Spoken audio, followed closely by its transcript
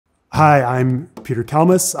Hi, I'm Peter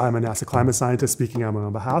Kalmus. I'm a NASA climate scientist speaking on my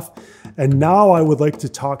own behalf. And now I would like to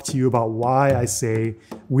talk to you about why I say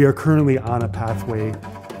we are currently on a pathway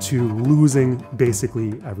to losing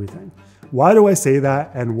basically everything. Why do I say that,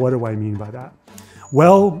 and what do I mean by that?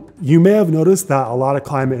 Well, you may have noticed that a lot of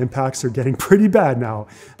climate impacts are getting pretty bad now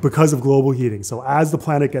because of global heating. So as the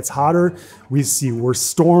planet gets hotter, we see worse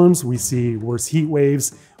storms, we see worse heat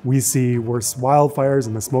waves, we see worse wildfires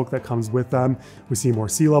and the smoke that comes with them. We see more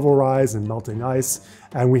sea level rise and melting ice.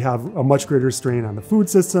 And we have a much greater strain on the food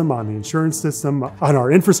system, on the insurance system, on our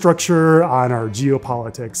infrastructure, on our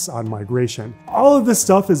geopolitics, on migration. All of this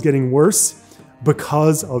stuff is getting worse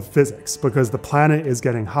because of physics, because the planet is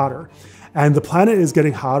getting hotter. And the planet is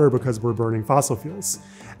getting hotter because we're burning fossil fuels.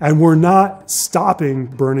 And we're not stopping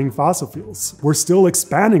burning fossil fuels. We're still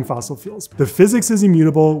expanding fossil fuels. The physics is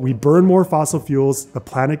immutable. We burn more fossil fuels. The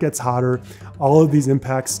planet gets hotter. All of these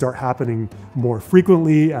impacts start happening more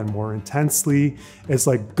frequently and more intensely. It's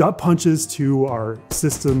like gut punches to our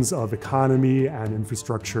systems of economy and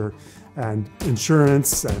infrastructure and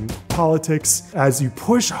insurance and politics. As you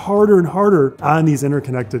push harder and harder on these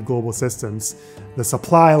interconnected global systems, the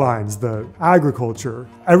supply lines, the agriculture,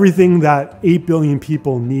 everything that 8 billion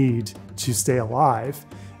people need to stay alive,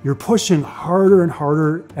 you're pushing harder and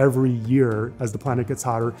harder every year as the planet gets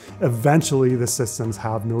hotter. Eventually, the systems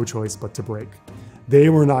have no choice but to break. They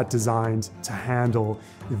were not designed to handle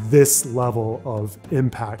this level of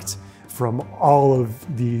impact from all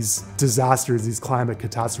of these disasters, these climate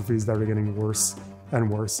catastrophes that are getting worse and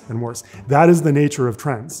worse and worse. That is the nature of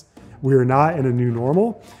trends. We are not in a new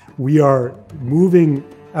normal. We are moving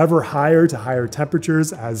ever higher to higher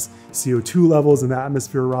temperatures as CO2 levels in the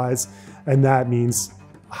atmosphere rise, and that means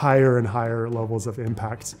higher and higher levels of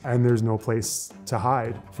impact. And there's no place to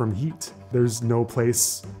hide from heat. There's no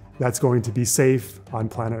place that's going to be safe on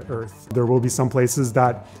planet Earth. There will be some places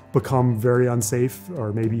that become very unsafe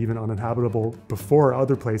or maybe even uninhabitable before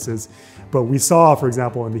other places. But we saw, for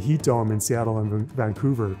example, in the heat dome in Seattle and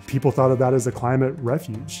Vancouver, people thought of that as a climate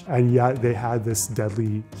refuge, and yet they had this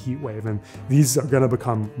deadly heat wave. And these are gonna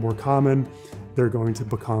become more common, they're going to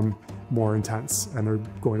become more intense, and they're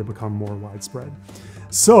going to become more widespread.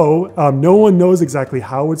 So no one knows exactly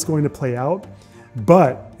how it's going to play out.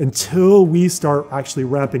 But until we start actually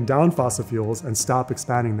ramping down fossil fuels and stop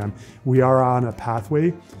expanding them, we are on a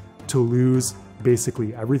pathway to lose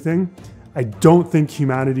basically everything. I don't think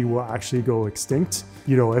humanity will actually go extinct.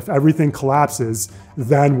 You know, if everything collapses,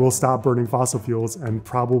 then we'll stop burning fossil fuels and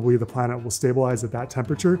probably the planet will stabilize at that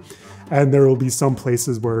temperature. And there will be some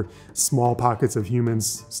places where small pockets of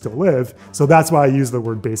humans still live. So that's why I use the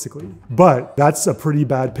word basically. But that's a pretty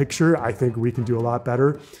bad picture. I think we can do a lot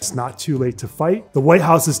better. It's not too late to fight. The White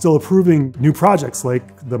House is still approving new projects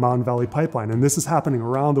like the Mountain Valley Pipeline. And this is happening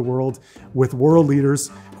around the world with world leaders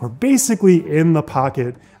who are basically in the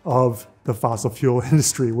pocket of the fossil fuel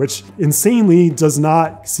industry, which insanely does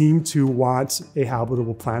not seem to want a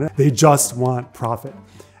habitable planet. They just want profit.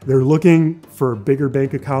 They're looking for bigger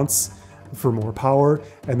bank accounts, for more power,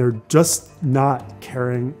 and they're just not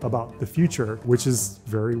caring about the future, which is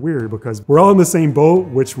very weird because we're all in the same boat,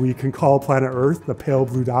 which we can call planet Earth, the pale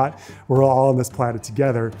blue dot. We're all on this planet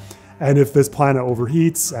together. And if this planet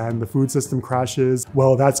overheats and the food system crashes,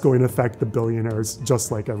 well, that's going to affect the billionaires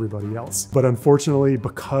just like everybody else. But unfortunately,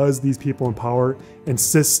 because these people in power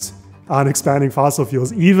insist on expanding fossil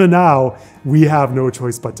fuels, even now, we have no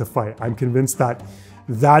choice but to fight. I'm convinced that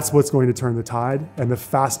that's what's going to turn the tide. And the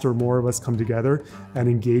faster more of us come together and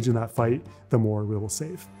engage in that fight, the more we will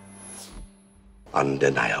save.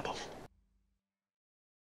 Undeniable.